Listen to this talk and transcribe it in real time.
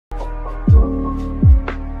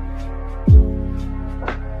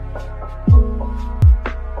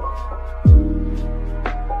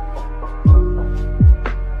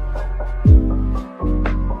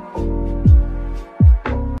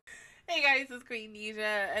is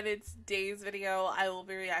Queendija, and it's today's video. I will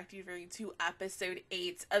be reacting to episode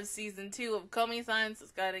 8 of season 2 of Komi-san. So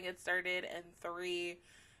let's go ahead and get started in 3,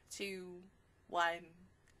 2, 1,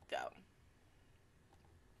 go.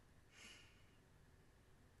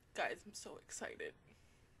 Guys, I'm so excited.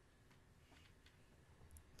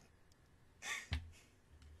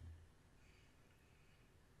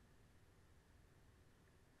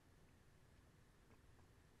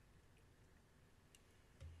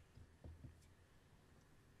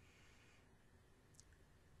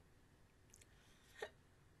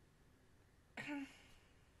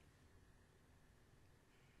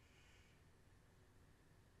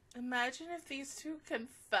 Imagine if these two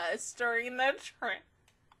confessed during the trip.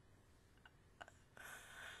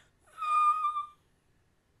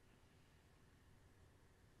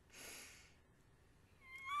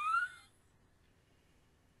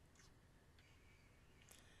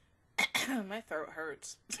 My throat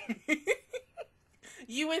hurts.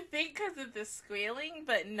 You would think because of the squealing,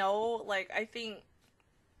 but no, like, I think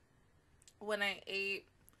when I ate,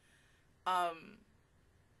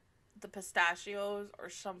 the pistachios or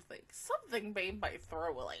something made my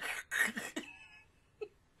throat like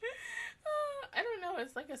I don't know,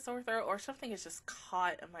 it's like a sore throat or something is just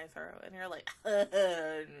caught in my throat and you're like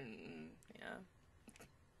yeah.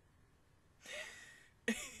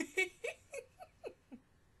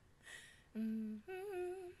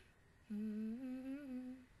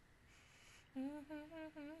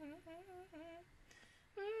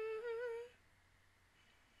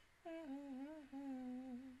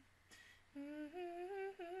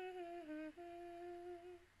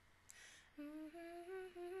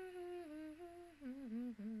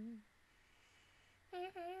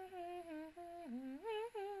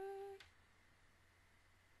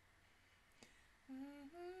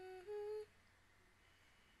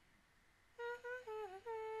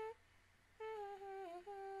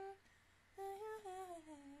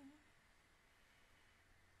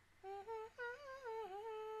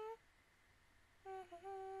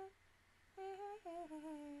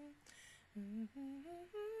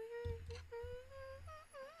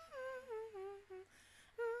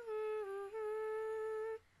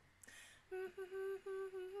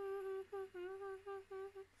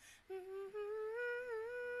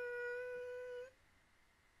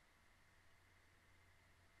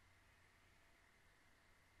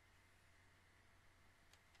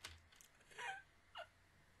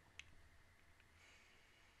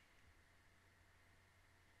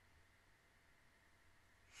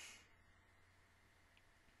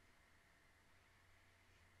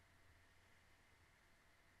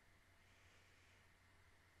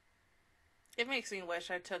 It makes me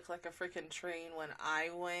wish I took like a freaking train when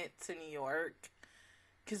I went to New York.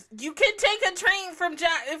 Cause you can take a train from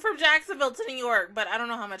Jacksonville to New York, but I don't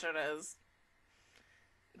know how much it is.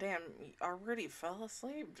 Damn, you already fell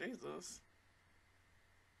asleep? Jesus.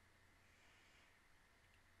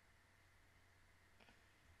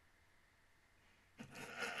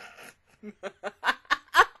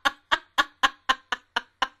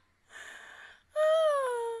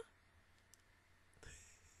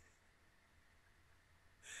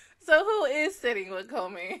 So who is sitting with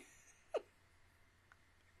Komi?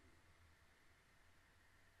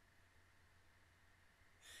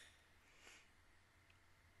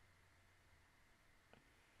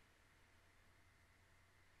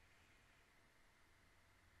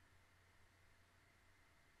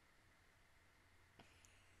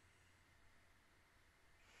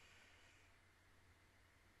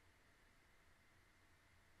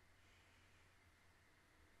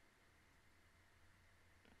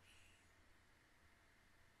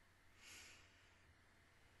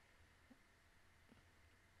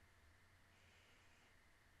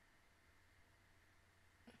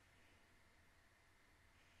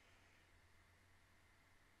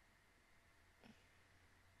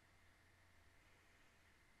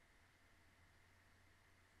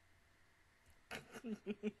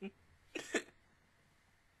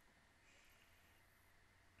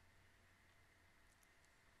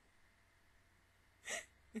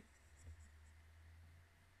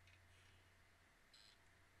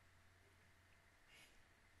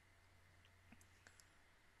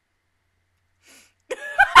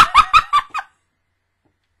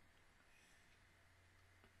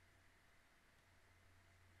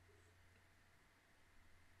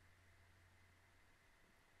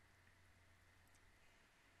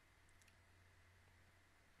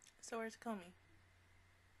 So where's Komi?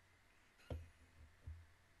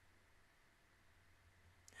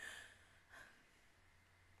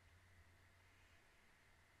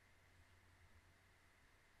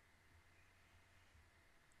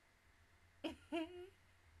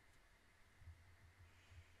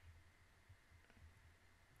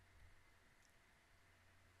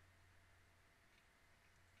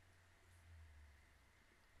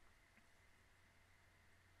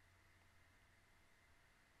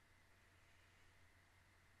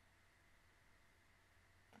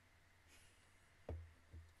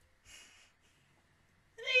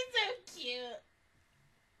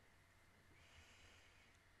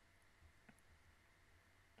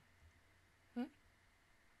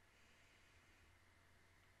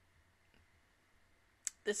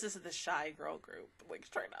 This is the shy girl group, like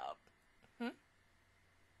straight up.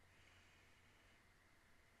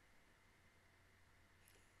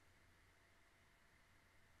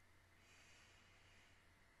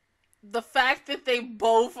 The fact that they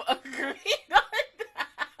both agreed on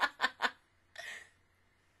that.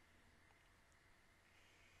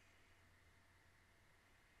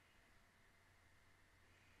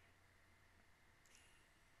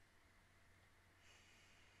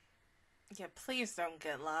 Yeah, please don't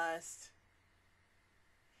get lost.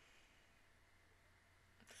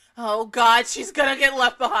 Oh God, she's gonna get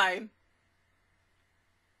left behind.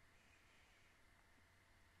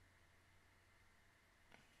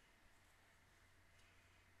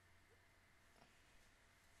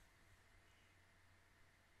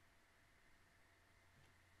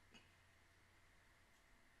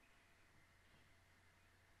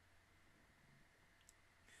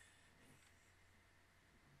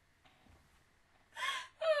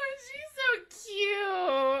 Oh, she's so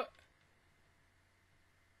cute.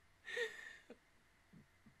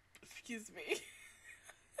 Excuse me.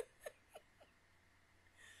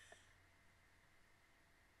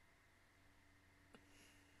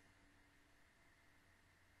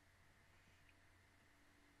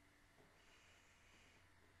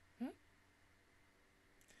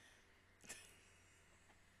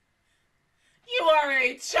 You are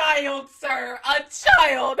a child, sir. A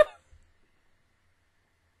child.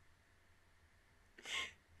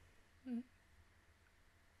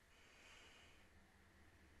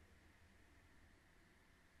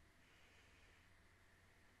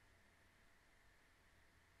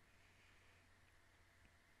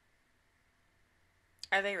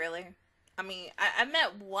 Are they really? I mean, I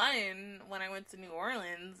met one when I went to New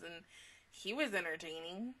Orleans, and he was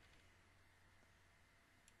entertaining.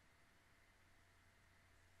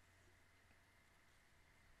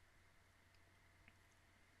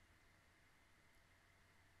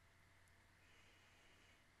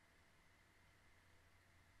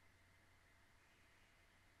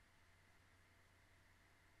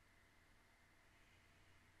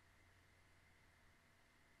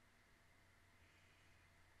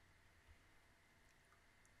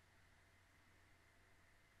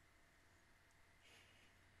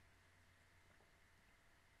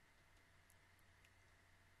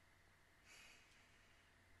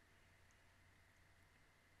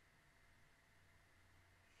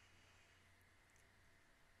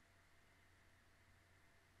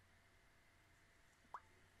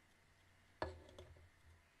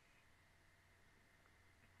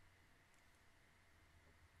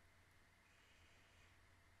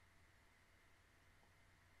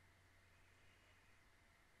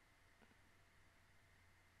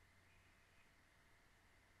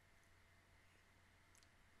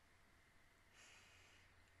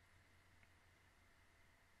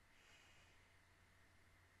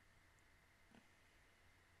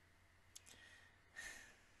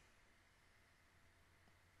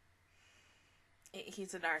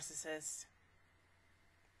 He's a narcissist.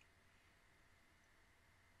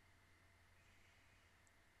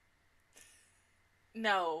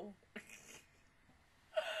 No.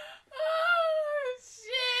 Oh,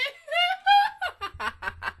 shit.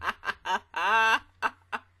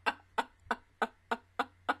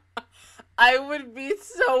 I would be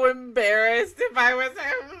so embarrassed if I was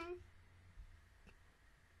him.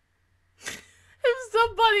 If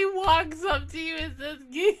somebody walks up to you and says,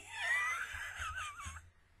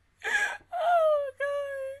 oh,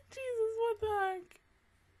 God. Jesus, what the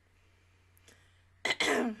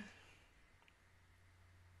heck?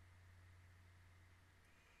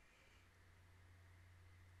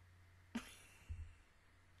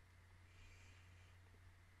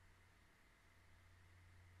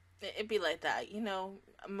 It'd be like that, you know.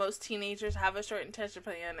 Most teenagers have a short attention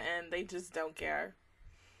span, and they just don't care.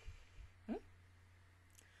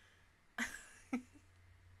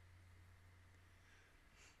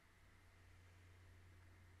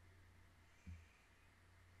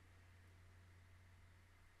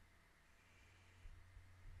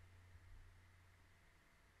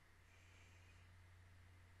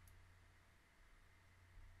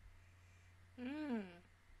 Mm.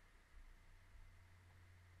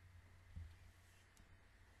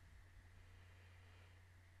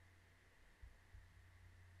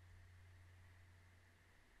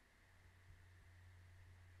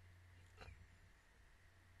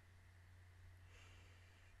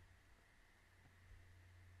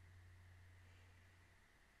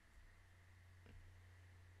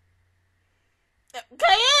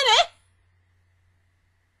 Kayane!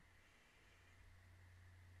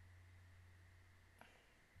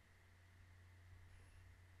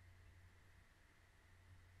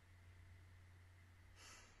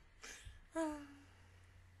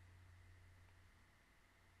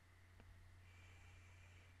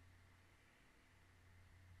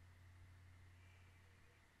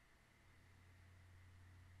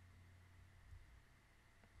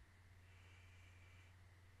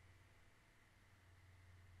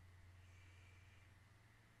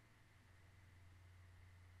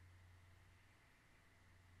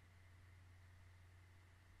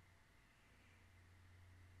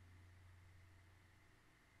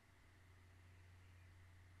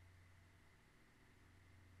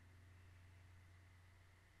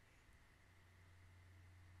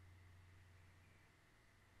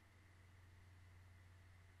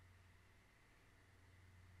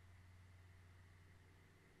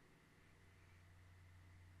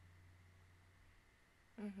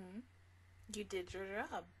 Mm-hmm. You did your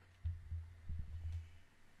job.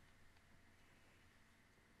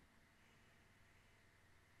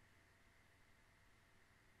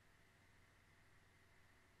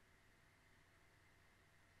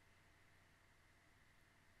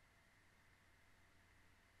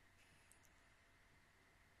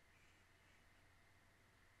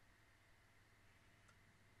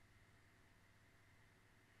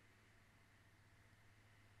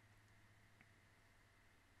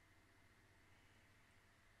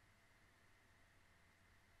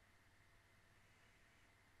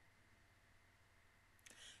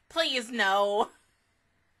 Please, no.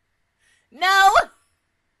 No!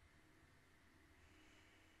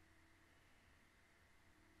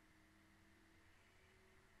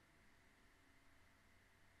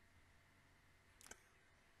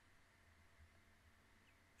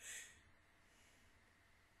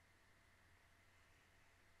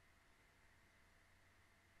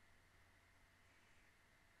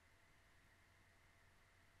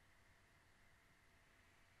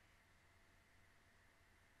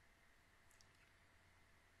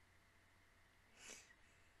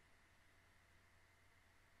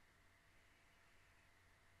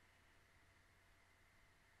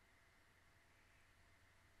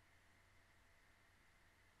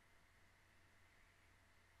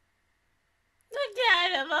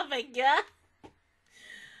 God, oh my God.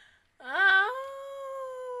 Oh.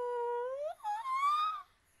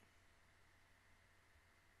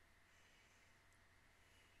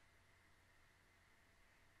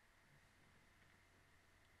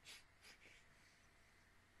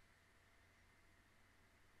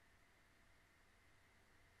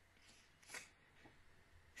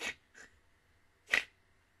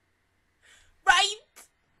 Right?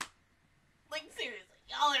 Like, seriously,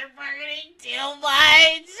 y'all are bargaining too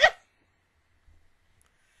much.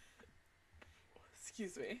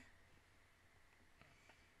 Excuse me.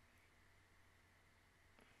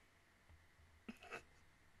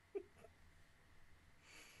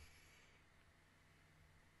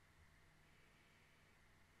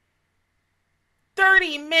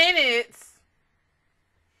 $30.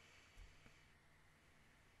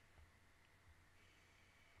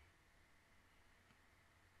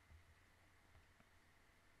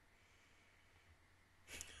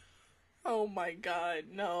 Oh my God,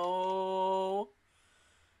 no.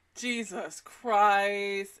 Jesus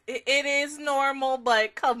Christ. It is normal,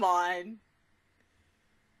 but come on.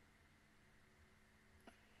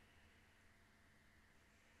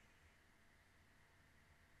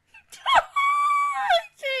 I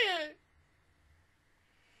can't.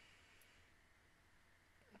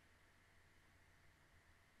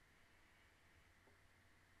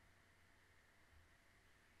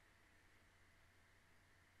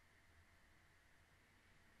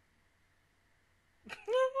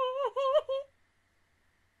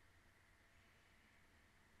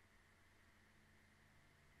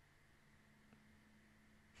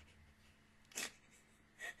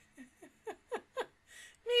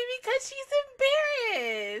 Maybe because she's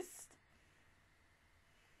embarrassed.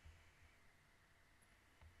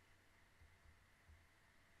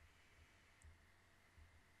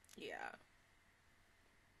 Yeah.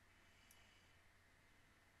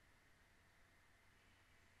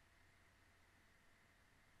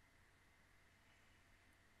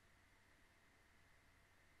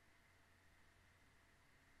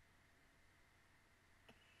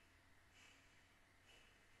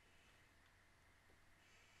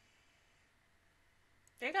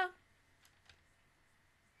 There you go.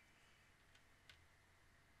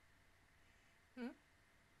 Hmm?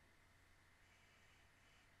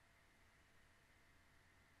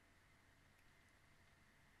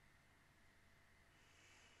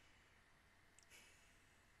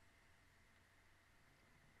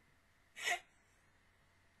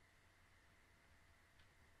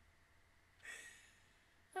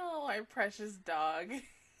 Oh, our precious dog.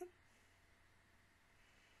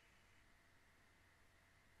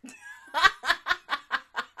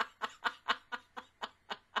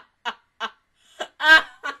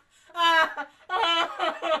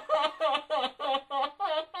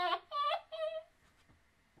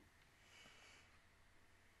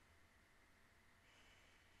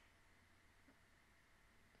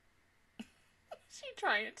 She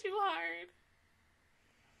trying too hard.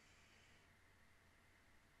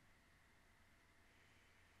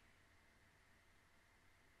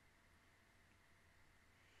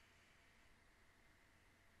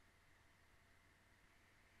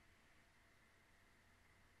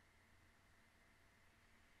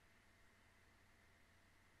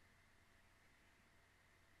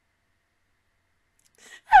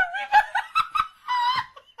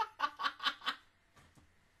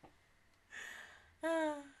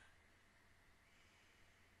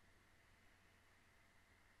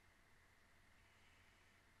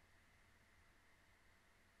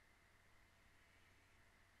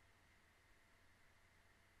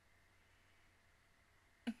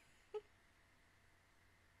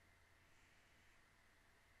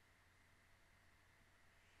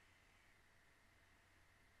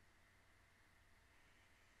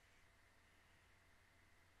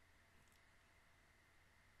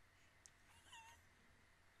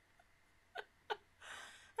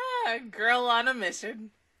 Girl on a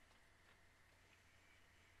mission.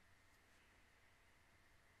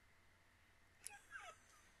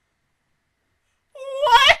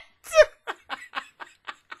 What?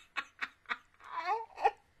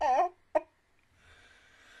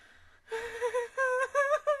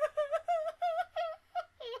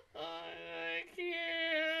 I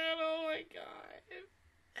can't. Oh my god.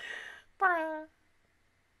 Bruh.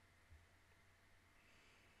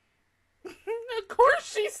 Of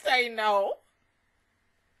course she say no.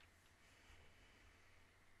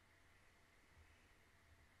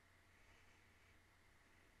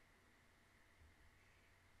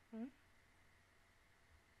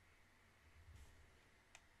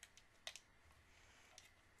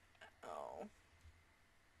 Oh.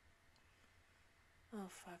 Oh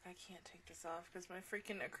fuck, I can't take this off because my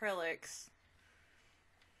freaking acrylics.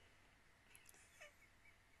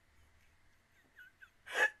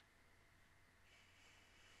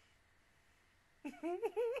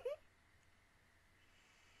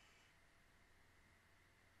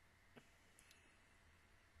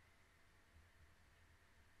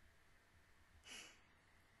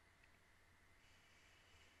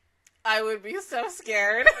 I would be so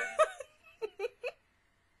scared.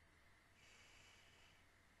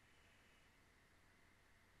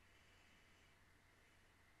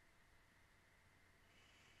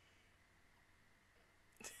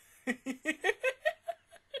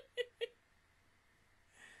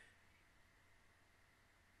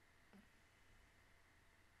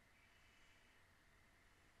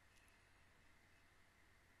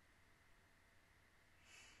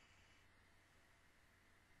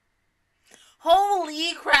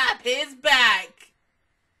 Holy crap, his back.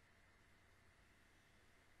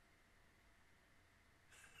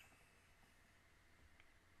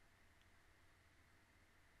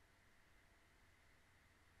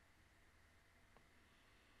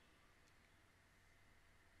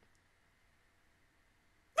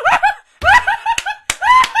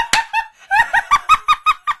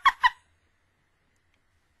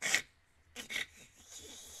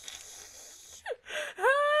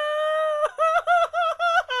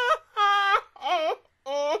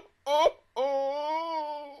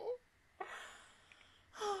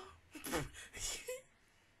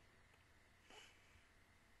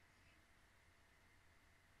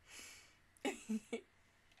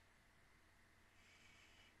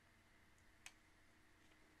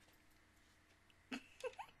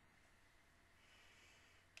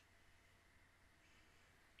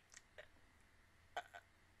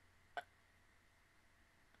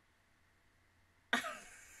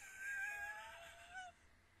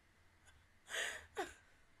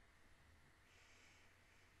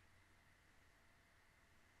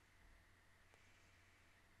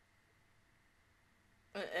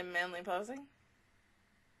 And manly posing?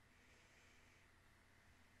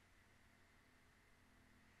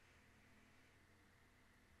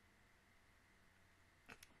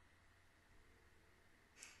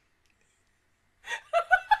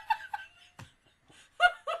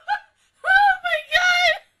 Oh my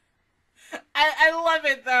god! I love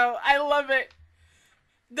it though. I love it.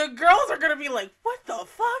 The girls are gonna be like, what the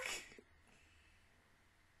fuck?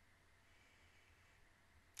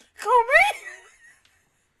 Komi?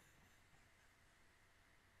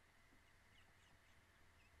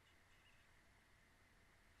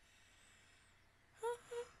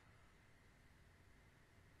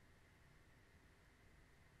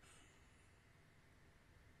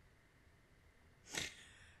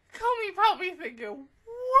 Komi probably thinking,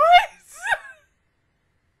 what?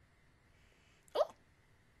 Oh.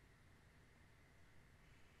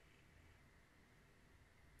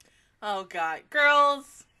 Oh god,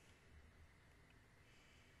 girls.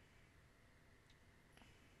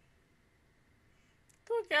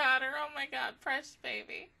 look at her. Oh my god, precious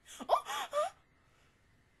baby. Oh!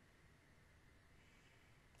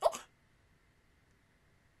 Oh!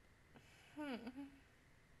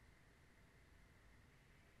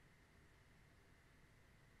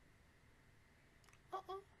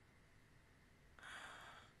 Uh-oh.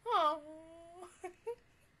 Oh. Look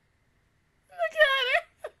at her.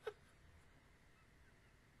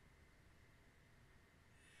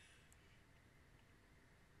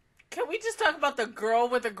 Can we just talk about the girl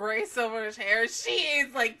with the gray silverish hair? She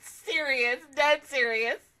is, like, serious. Dead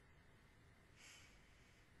serious.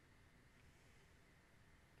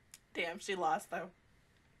 Damn, she lost, though.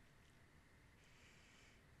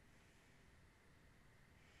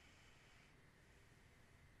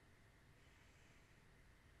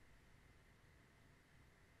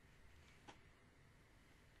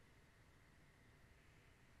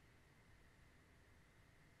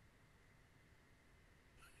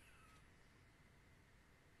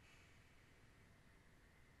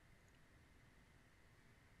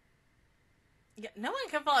 Yeah, no one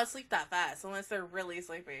can fall asleep that fast unless they're really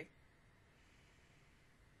sleepy.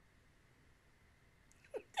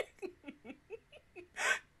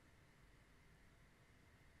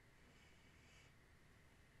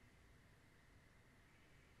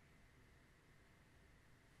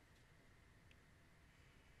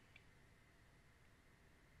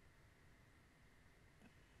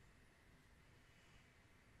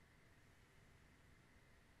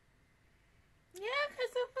 Yeah, because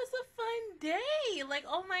it was a fun day. Like,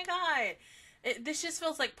 oh my god. This just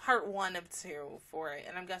feels like part 1 of 2 for it.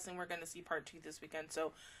 And I'm guessing we're going to see part 2 this weekend.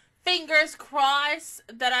 So, fingers crossed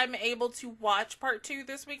that I'm able to watch part 2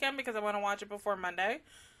 this weekend because I want to watch it before Monday.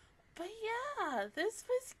 But yeah, this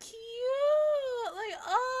was cute. Like,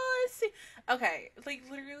 oh, I see. Okay, like,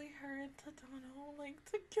 literally her and Tadano, like,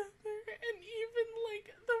 together. And even,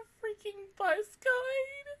 like, the freaking bus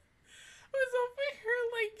guide was over here,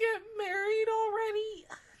 like, get married already.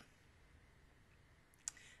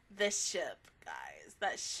 The ship, guys.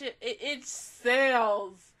 That ship, it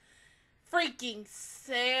sails. Freaking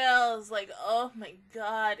sails. Like, oh my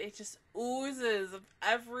god. It just oozes of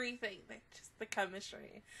everything. Like, just the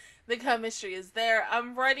chemistry. The chemistry is there.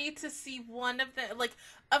 I'm ready to see one of them. Like,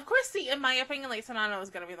 of course, see, in my opinion, like, Sanano is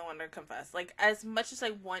going to be the one to confess. Like, as much as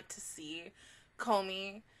I want to see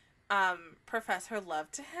Komi profess her love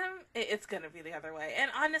to him, it's gonna be the other way. And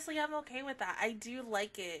honestly, I'm okay with that. I do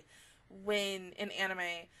like it when in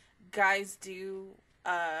anime guys do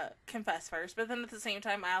confess first, but then at the same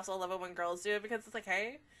time I also love it when girls do it because it's like,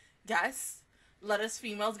 hey, yes, let us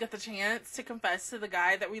females get the chance to confess to the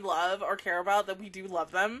guy that we love or care about that we do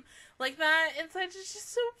love them like that. It's like, it's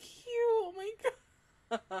just so cute. Oh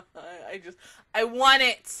my god. I want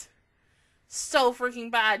it so freaking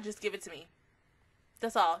bad. Just give it to me.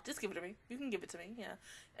 That's all. Just give it to me. You can give it to me. Yeah.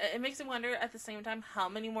 It makes me wonder at the same time how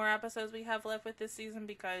many more episodes we have left with this season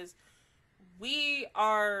because we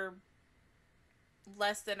are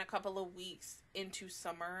less than a couple of weeks into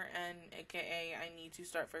summer and aka I need to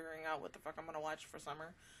start figuring out what the fuck I'm going to watch for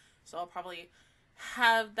summer. So I'll probably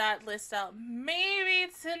have that list out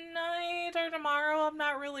maybe tonight or tomorrow. I'm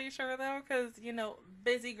not really sure though because, you know,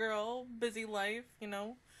 busy girl, busy life, you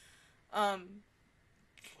know.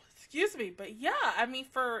 Excuse me, but yeah, I mean,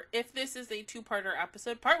 for if this is a 2-parter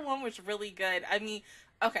episode, part 1 was really good. I mean,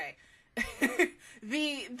 okay,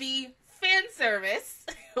 the fan service,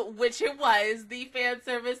 which it was the fan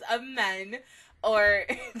service of men, or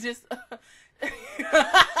just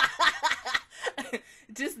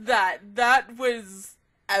just that was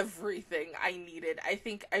everything I needed. I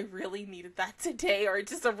think I really needed that today, or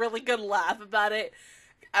just a really good laugh about it.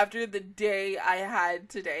 After the day I had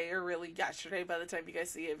today, or really yesterday by the time you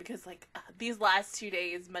guys see it, because, like, these last 2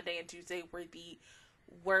 days, Monday and Tuesday, were the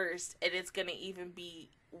worst, and it's gonna even be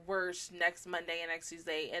worse next Monday and next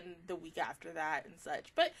Tuesday, and the week after that, and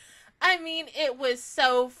such. But, I mean, it was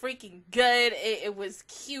so freaking good, it was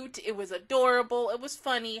cute, it was adorable, it was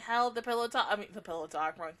funny. Hell, the pillow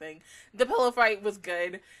talk, wrong thing. The pillow fight was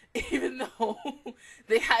good, even though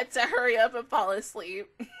they had to hurry up and fall asleep.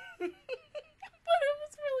 But it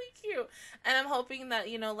was really cute. And I'm hoping that,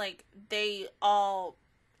 you know, like, they all,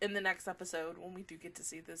 in the next episode, when we do get to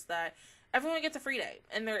see this, that everyone gets a free day.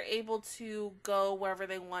 And they're able to go wherever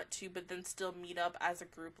they want to, but then still meet up as a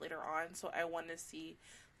group later on. So I want to see,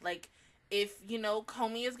 like, if, you know,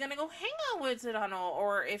 Komi is going to go hang out with Tadano,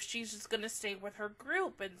 or if she's just going to stay with her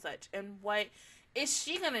group and such. And what is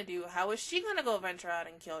she going to do? How is she going to go venture out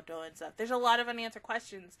in Kyoto and stuff? There's a lot of unanswered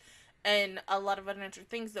questions. And a lot of unanswered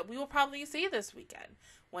things that we will probably see this weekend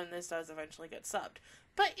when this does eventually get subbed.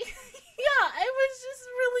 But, yeah, it was just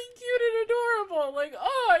really cute and adorable. Like,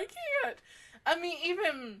 oh, I can't. I mean,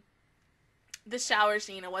 even the shower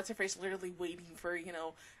scene and what's her face literally waiting for, you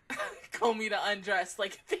know, Komi to undress.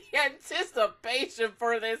 Like, the anticipation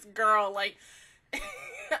for this girl, like,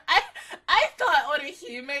 I thought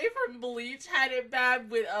Orihime from Bleach had it bad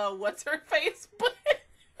with, what's her face, but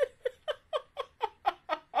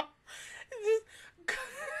just,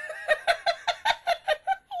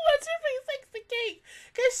 what's her face likes the cake,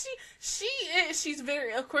 because she's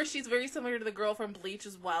very, of course, she's very similar to the girl from Bleach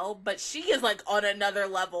as well, but she is, like, on another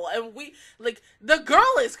level, and the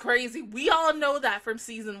girl is crazy. We all know that from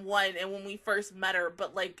season 1 and when we first met her,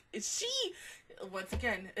 but, like, she, once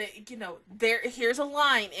again, you know, here's a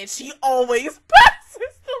line, and she always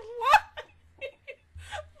passes the line.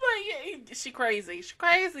 But yeah, she crazy. She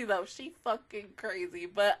crazy, though. She fucking crazy.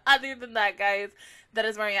 But other than that, guys, that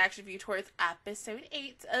is my reaction view towards episode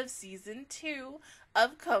 8 of season 2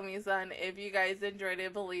 of Komi-san. If you guys enjoyed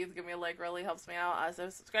it, please give me a like. Really helps me out. Also,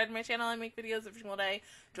 subscribe to my channel. I make videos every single day.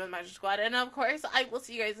 Join the Magic Squad. And, of course, I will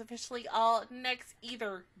see you guys officially all next,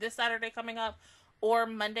 either this Saturday coming up or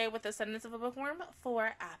Monday with the Sentence of a Bookworm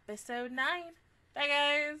for episode 9. Bye,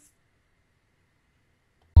 guys.